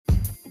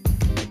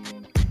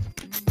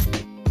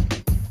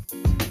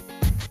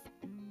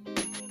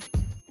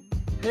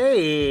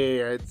Hey,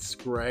 it's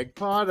Greg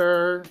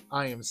Potter.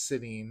 I am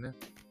sitting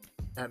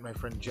at my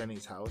friend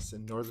Jenny's house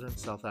in northern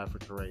South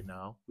Africa right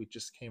now. We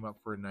just came up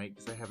for a night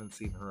because I haven't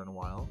seen her in a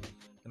while,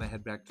 and I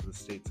head back to the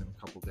States in a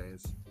couple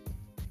days.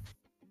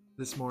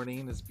 This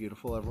morning is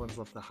beautiful. Everyone's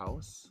left the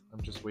house.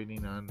 I'm just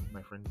waiting on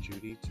my friend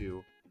Judy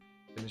to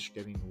finish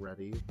getting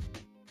ready,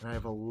 and I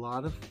have a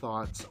lot of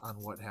thoughts on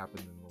what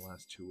happened in the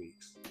last 2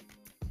 weeks.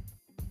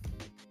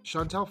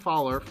 Chantal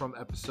Fowler from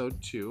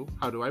episode 2,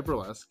 How Do I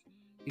Burlesque,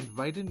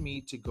 invited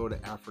me to go to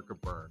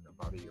Afrikaburn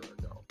about a year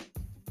ago.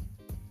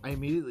 I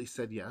immediately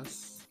said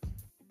yes.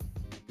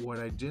 What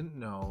I didn't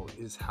know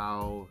is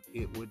how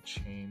it would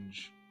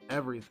change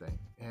everything.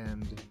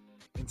 And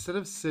instead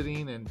of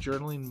sitting and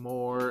journaling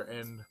more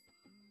and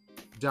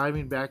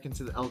diving back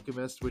into the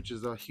Alchemist, which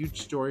is a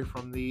huge story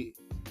from the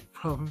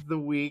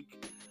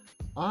week,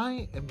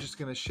 I am just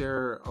going to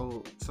share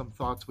some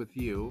thoughts with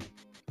you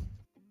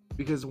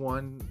because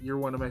one, you're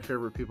one of my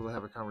favorite people to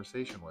have a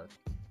conversation with.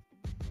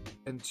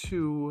 And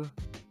two,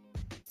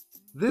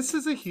 this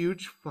is a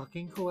huge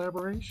fucking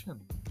collaboration.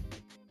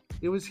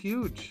 It was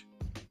huge,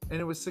 and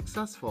it was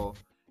successful,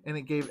 and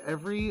it gave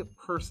every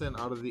person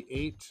out of the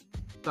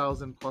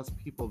 8,000 plus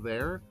people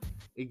there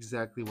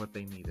exactly what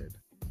they needed.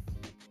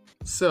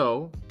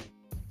 So,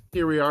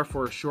 here we are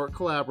for a short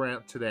collab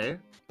rant today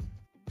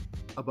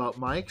about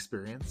my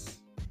experience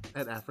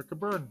at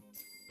Afrikaburn.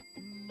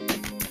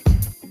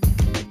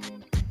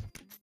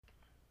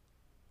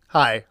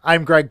 Hi,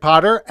 I'm Greg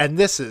Potter, and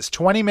this is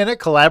 20-Minute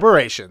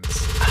Collaborations.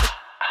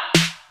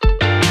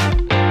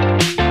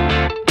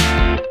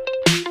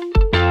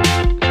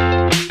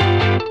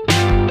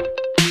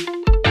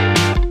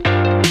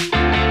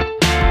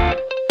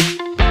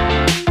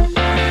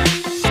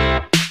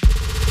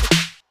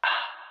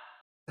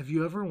 Have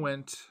you ever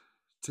went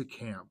to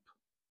camp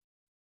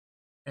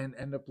and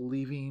end up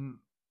leaving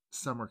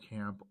summer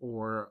camp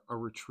or a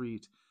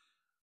retreat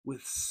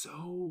with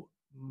so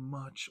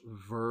much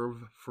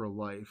verve for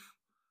life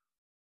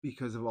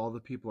because of all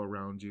the people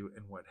around you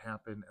and what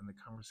happened and the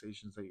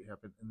conversations that you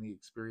happened and the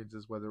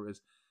experiences, whether it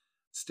was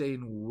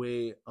staying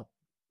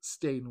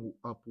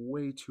up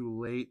way too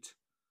late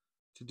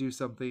to do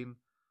something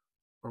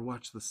or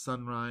watch the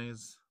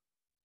sunrise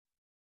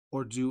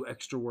or do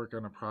extra work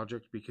on a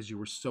project because you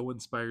were so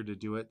inspired to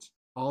do it.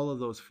 All of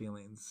those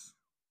feelings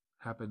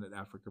happened at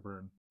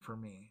Afrikaburn for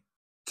me.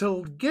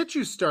 To get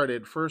you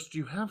started, first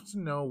you have to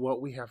know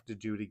what we have to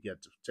do to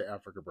get to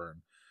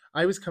Afrikaburn.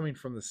 I was coming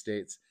from the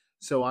States,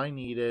 so I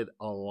needed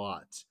a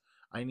lot.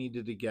 I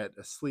needed to get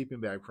a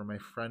sleeping bag for my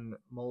friend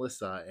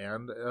Melissa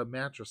and a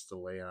mattress to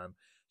lay on.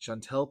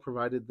 Chantel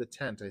provided the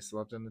tent. I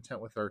slept in the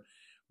tent with her.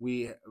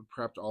 We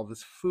prepped all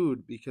this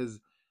food because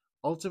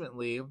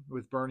ultimately,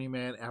 with Burning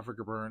Man,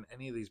 Afrikaburn,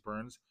 any of these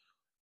burns,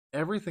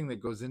 everything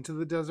that goes into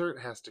the desert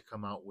has to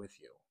come out with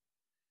you.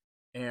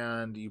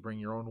 And you bring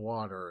your own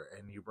water,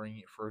 and you bring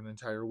it for an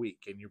entire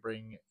week, and you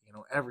bring,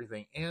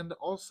 everything. And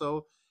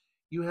also,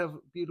 you have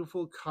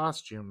beautiful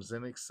costumes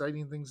and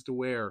exciting things to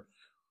wear.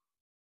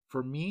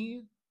 For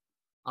me,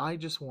 I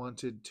just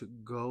wanted to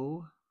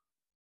go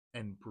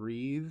and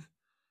breathe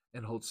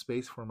and hold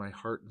space for my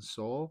heart and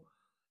soul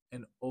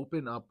and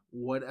open up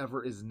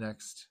whatever is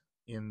next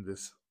in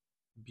this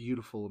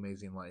beautiful,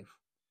 amazing life.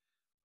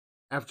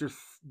 After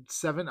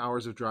 7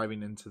 hours of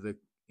driving into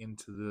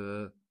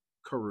the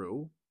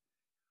Karoo,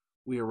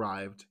 we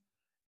arrived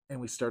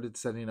and we started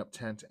setting up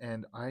tent.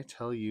 And I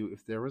tell you,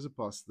 if there was a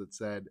bus that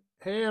said,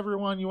 "Hey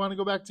everyone, you want to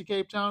go back to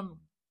Cape Town?"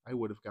 I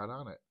would have got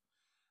on it.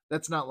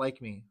 That's not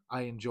like me.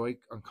 I enjoy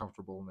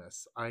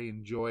uncomfortableness. I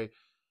enjoy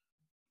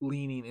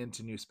leaning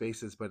into new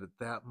spaces. But at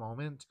that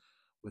moment,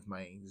 with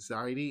my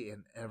anxiety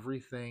and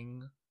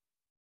everything,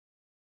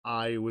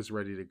 I was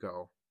ready to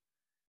go.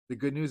 The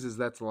good news is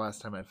that's the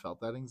last time I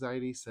felt that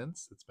anxiety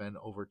since. It's been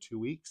over 2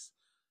 weeks.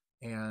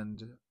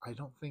 And I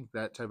don't think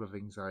that type of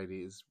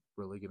anxiety is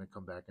really going to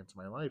come back into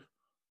my life.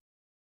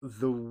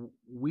 The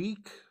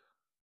week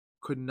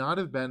could not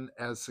have been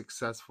as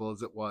successful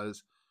as it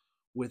was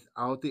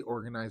without the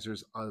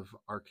organizers of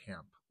our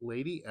camp.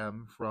 Lady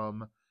M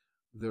from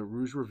the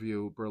Rouge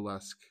Revue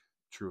burlesque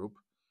troupe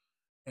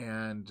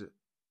and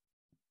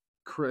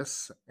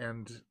Chris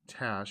and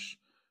Tash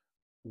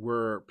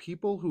were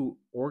people who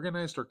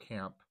organized our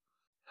camp,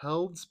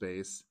 held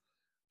space,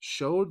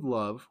 showed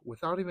love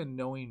without even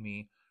knowing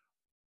me,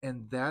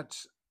 and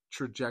that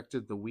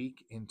trajected the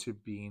week into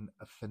being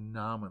a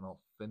phenomenal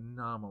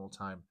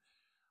time.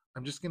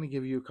 I'm just going to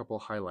give you a couple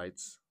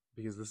highlights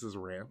because this is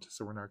Rant,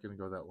 so we're not going to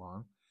go that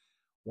long.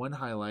 One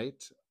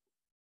highlight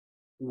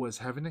was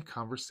having a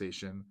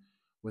conversation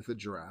with a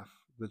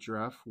giraffe. The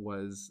giraffe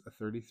was a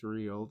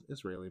 33-year-old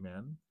Israeli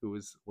man who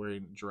was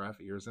wearing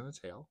giraffe ears and a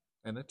tail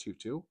and a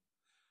tutu.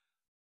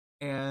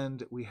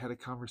 And we had a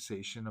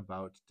conversation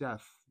about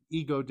death,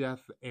 ego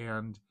death,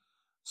 and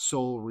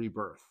soul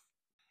rebirth.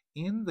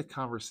 In the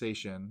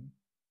conversation,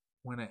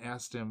 when I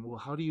asked him, well,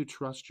 how do you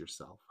trust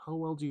yourself? How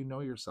well do you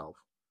know yourself?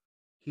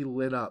 He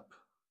lit up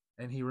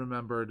and he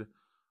remembered,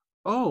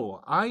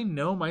 oh, I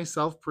know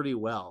myself pretty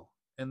well.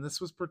 And this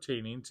was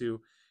pertaining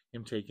to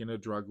him taking a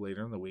drug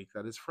later in the week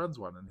that his friends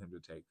wanted him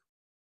to take.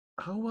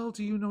 How well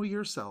do you know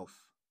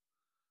yourself?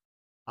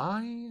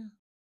 I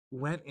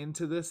went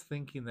into this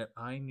thinking that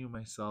I knew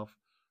myself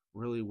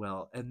really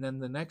well. And then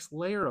the next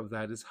layer of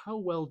that is, how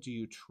well do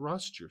you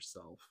trust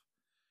yourself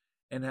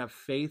and have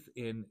faith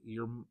in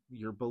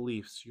your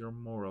beliefs, your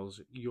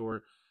morals,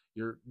 your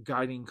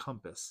guiding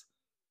compass?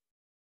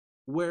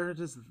 Where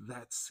does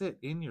that sit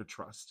in your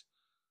trust?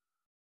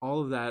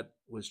 All of that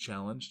was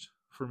challenged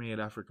for me at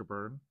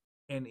Afrikaburn.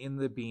 And in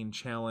the being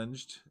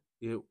challenged,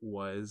 it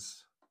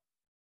was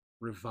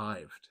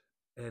revived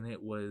and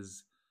it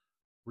was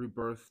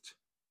rebirthed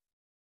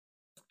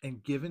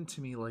and given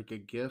to me like a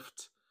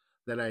gift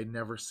that I'd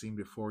never seen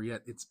before.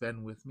 Yet it's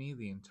been with me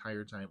the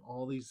entire time.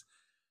 All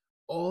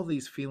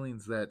these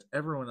feelings that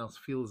everyone else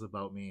feels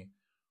about me,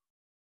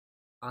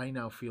 I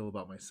now feel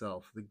about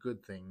myself. The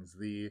good things,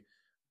 the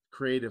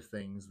creative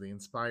things, the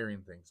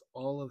inspiring things,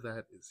 all of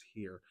that is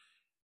here.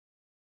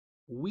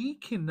 We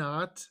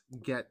cannot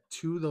get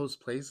to those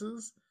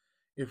places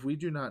if we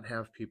do not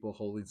have people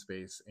holding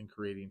space and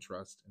creating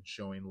trust and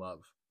showing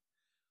love.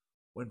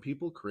 When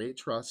people create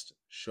trust,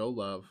 show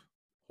love,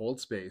 hold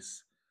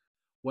space,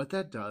 what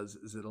that does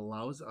is it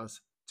allows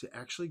us to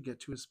actually get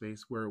to a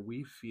space where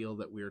we feel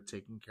that we are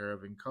taken care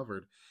of and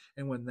covered.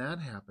 And when that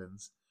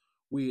happens,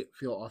 we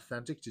feel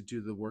authentic to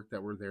do the work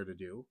that we're there to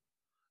do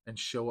and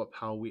show up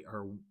how we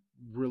are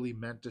really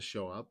meant to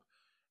show up.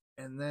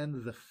 And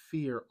then the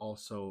fear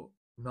also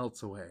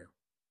melts away.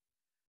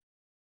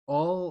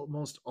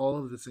 Almost all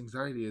of this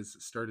anxiety is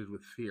started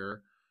with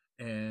fear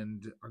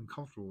and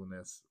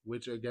uncomfortableness,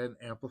 which again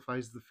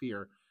amplifies the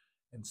fear.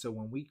 And so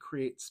when we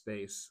create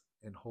space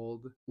and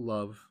hold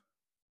love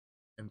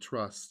and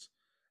trust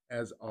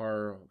as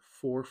our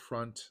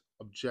forefront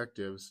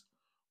objectives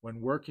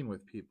when working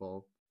with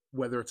people,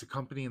 whether it's a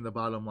company and the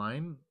bottom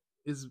line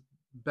is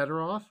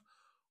better off,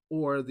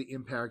 or the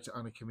impact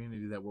on a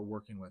community that we're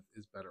working with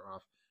is better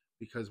off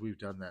because we've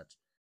done that.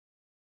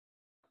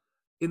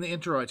 In the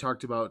intro, I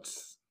talked about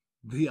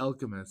The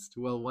Alchemist.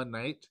 Well, one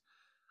night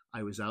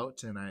I was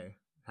out and I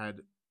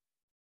had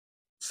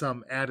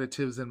some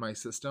additives in my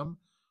system,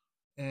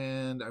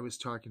 and I was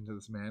talking to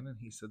this man, and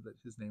he said that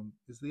his name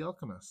is The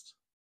Alchemist.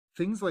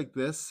 Things like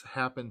this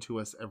happen to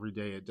us every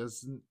day. It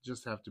doesn't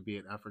just have to be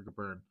at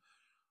Afrikaburn.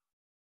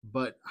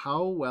 But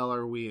how well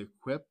are we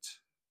equipped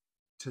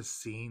to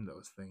seeing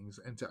those things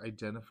and to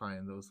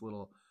identifying those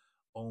little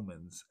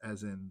omens,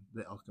 as in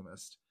The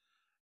Alchemist?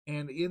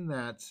 And in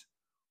that,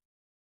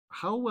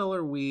 how well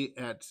are we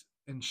at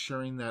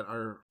ensuring that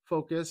our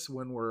focus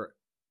when we're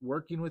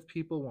working with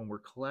people, when we're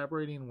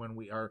collaborating, when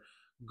we are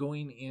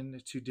going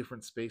into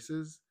different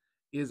spaces,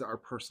 is our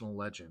personal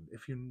legend?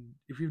 If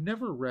you've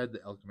never read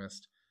The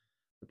Alchemist,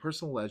 the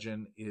personal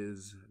legend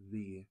is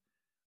the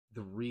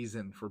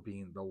reason for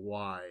being, the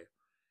why.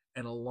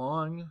 And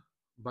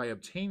by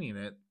obtaining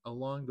it,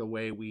 along the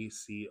way we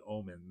see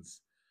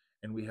omens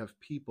and we have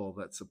people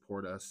that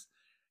support us,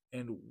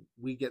 and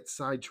we get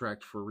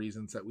sidetracked for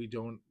reasons that we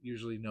don't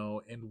usually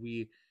know, and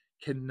we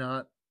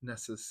cannot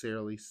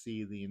necessarily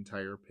see the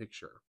entire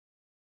picture.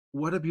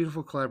 What a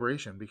beautiful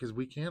collaboration, because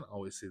we can't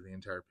always see the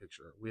entire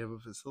picture. We have a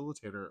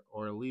facilitator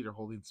or a leader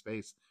holding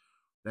space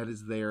that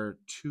is there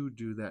to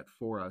do that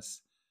for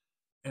us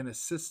and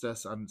assist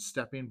us on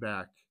stepping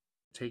back,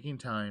 taking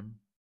time,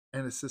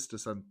 and assist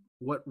us on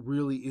what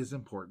really is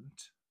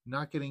important,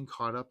 not getting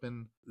caught up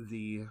in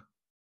the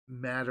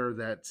matter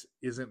that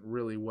isn't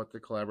really what the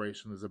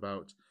collaboration is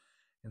about,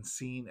 and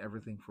seeing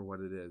everything for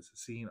what it is,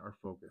 seeing our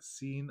focus,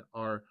 seeing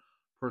our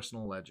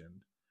personal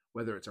legend,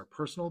 whether it's our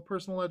personal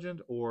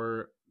legend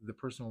or the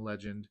personal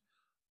legend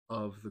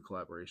of the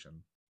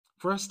collaboration.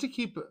 For us to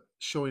keep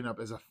showing up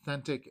as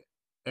authentic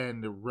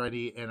and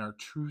ready and our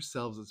true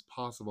selves as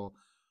possible,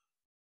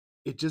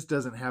 it just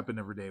doesn't happen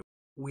every day.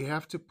 We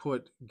have to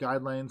put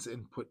guidelines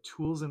and put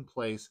tools in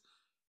place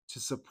to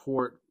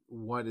support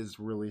what is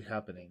really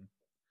happening.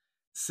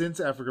 Since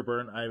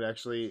Afrikaburn, I've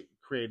actually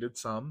created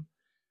some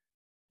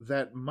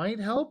that might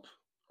help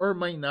or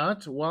might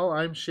not. While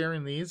I'm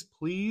sharing these,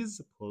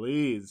 please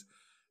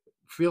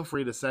feel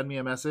free to send me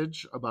a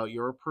message about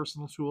your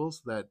personal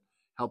tools that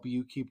help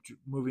you keep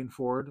moving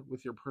forward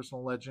with your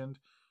personal legend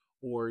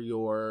or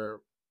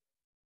your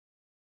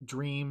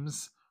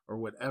dreams or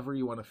whatever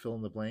you want to fill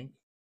in the blank.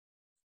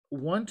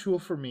 One tool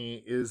for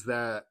me is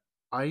that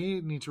I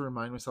need to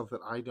remind myself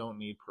that I don't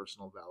need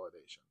personal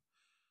validation.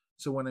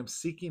 So when I'm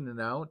seeking it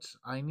out,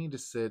 I need to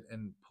sit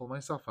and pull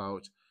myself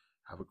out,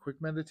 have a quick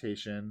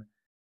meditation,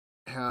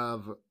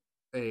 have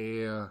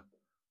a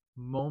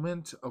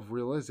moment of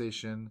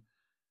realization,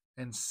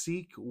 and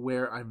seek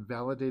where I'm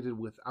validated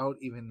without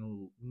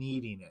even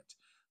needing it.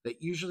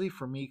 That usually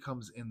for me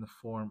comes in the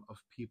form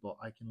of people.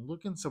 I can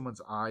look in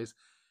someone's eyes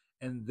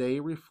and they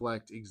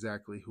reflect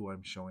exactly who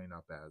I'm showing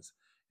up as.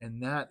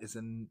 And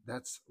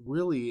that's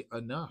really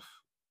enough.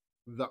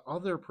 The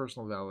other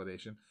personal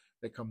validation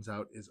that comes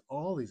out is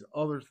all these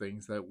other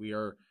things that we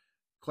are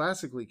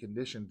classically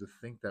conditioned to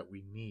think that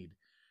we need.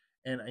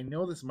 And I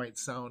know this might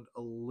sound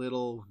a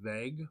little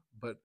vague,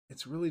 but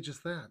it's really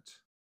just that.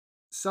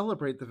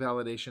 celebrate the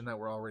validation that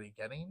we're already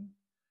getting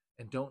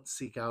and don't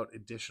seek out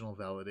additional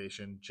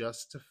validation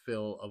just to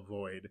fill a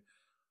void.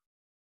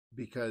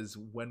 Because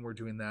when we're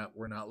doing that,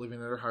 we're not living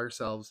at our higher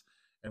selves,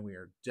 and we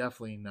are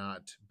definitely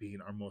not being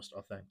our most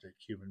authentic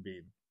human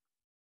being.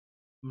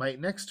 My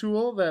next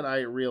tool that I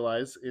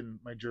realize in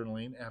my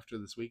journaling after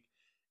this week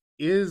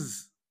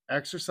is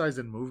exercise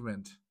and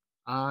movement.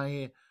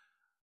 I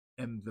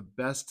am the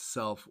best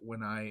self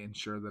when I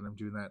ensure that I'm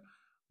doing that.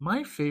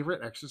 My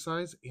favorite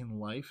exercise in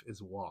life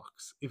is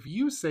walks. If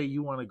you say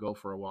you want to go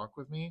for a walk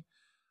with me,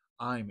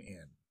 I'm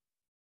in.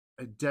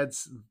 A dead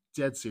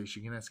serious.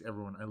 You can ask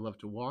everyone. I love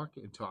to walk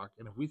and talk.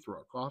 And if we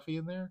throw a coffee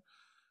in there,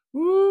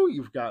 woo,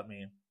 you've got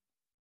me.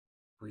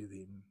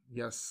 Breathing.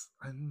 Yes.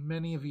 And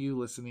many of you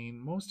listening,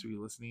 most of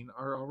you listening,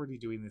 are already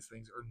doing these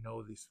things or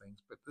know these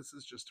things. But this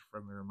is just a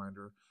friendly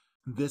reminder.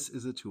 This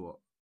is a tool.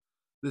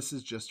 This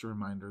is just a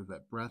reminder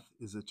that breath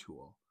is a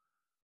tool.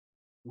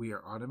 We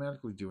are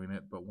automatically doing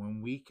it, but when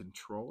we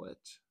control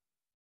it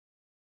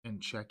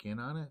and check in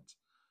on it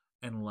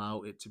and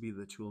allow it to be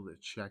the tool to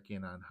check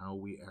in on how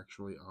we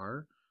actually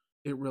are,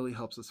 it really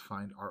helps us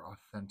find our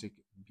authentic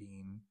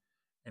being,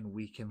 and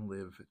we can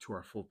live to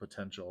our full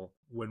potential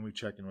when we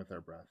check in with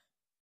our breath.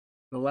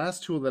 The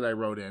last tool that I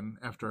wrote in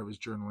after I was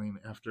journaling,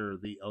 after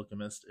the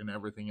Alchemist and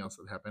everything else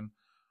that happened,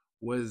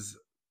 was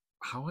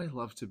how I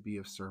love to be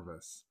of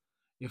service.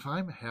 If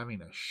I'm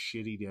having a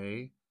shitty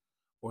day,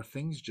 or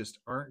things just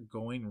aren't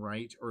going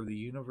right, or the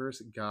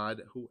universe,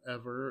 God,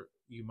 whoever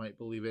you might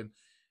believe in,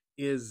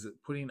 is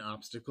putting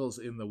obstacles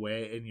in the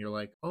way, and you're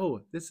like,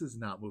 oh, this is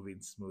not moving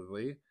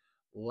smoothly.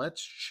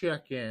 Let's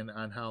check in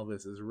on how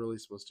this is really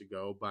supposed to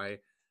go by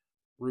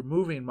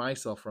removing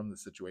myself from the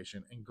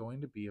situation and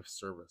going to be of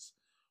service.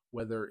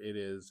 Whether it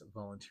is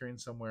volunteering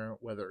somewhere,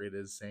 whether it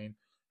is saying,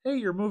 hey,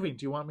 you're moving,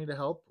 do you want me to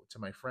help? To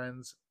my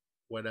friends,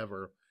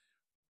 whatever.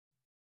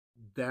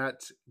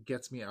 That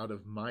gets me out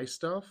of my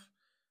stuff,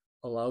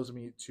 allows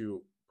me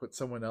to put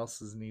someone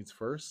else's needs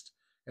first,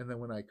 and then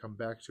when I come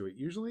back to it,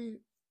 usually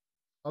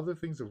other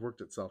things have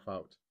worked itself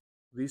out.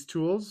 These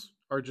tools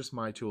are just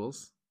my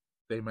tools.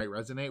 They might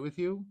resonate with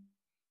you,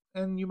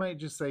 and you might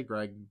just say,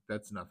 Greg,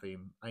 that's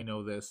nothing. I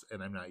know this,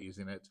 and I'm not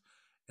using it,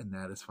 and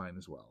that is fine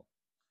as well.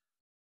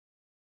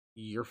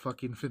 You're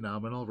fucking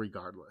phenomenal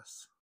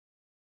regardless.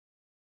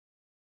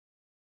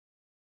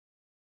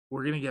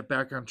 We're going to get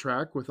back on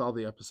track with all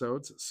the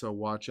episodes, so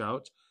watch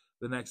out.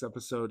 The next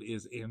episode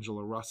is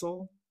Angela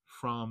Russell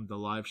from the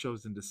live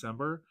shows in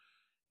December,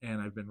 and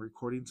I've been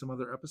recording some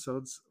other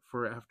episodes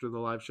for after the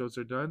live shows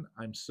are done.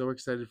 I'm so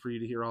excited for you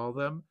to hear all of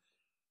them.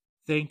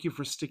 Thank you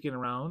for sticking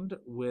around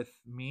with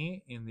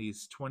me in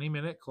these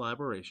 20-minute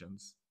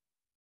collaborations.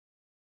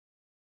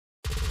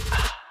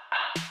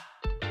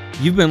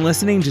 You've been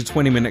listening to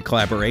 20-Minute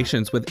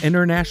Collaborations with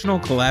international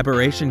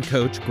collaboration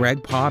coach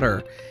Greg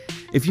Potter.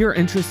 If you're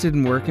interested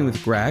in working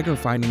with Greg or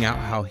finding out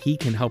how he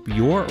can help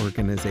your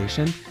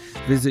organization,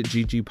 visit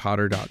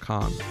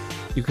ggpotter.com.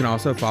 You can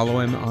also follow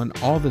him on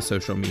all the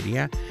social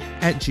media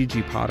at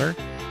ggpotter.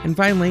 And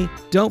finally,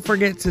 don't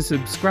forget to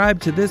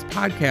subscribe to this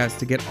podcast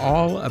to get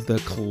all of the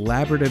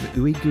collaborative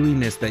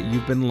ooey-gooeyness that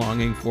you've been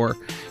longing for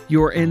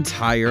your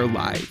entire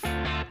life.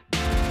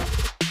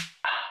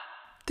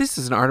 This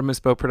is an Artemis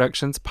Bow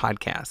Productions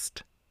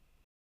podcast.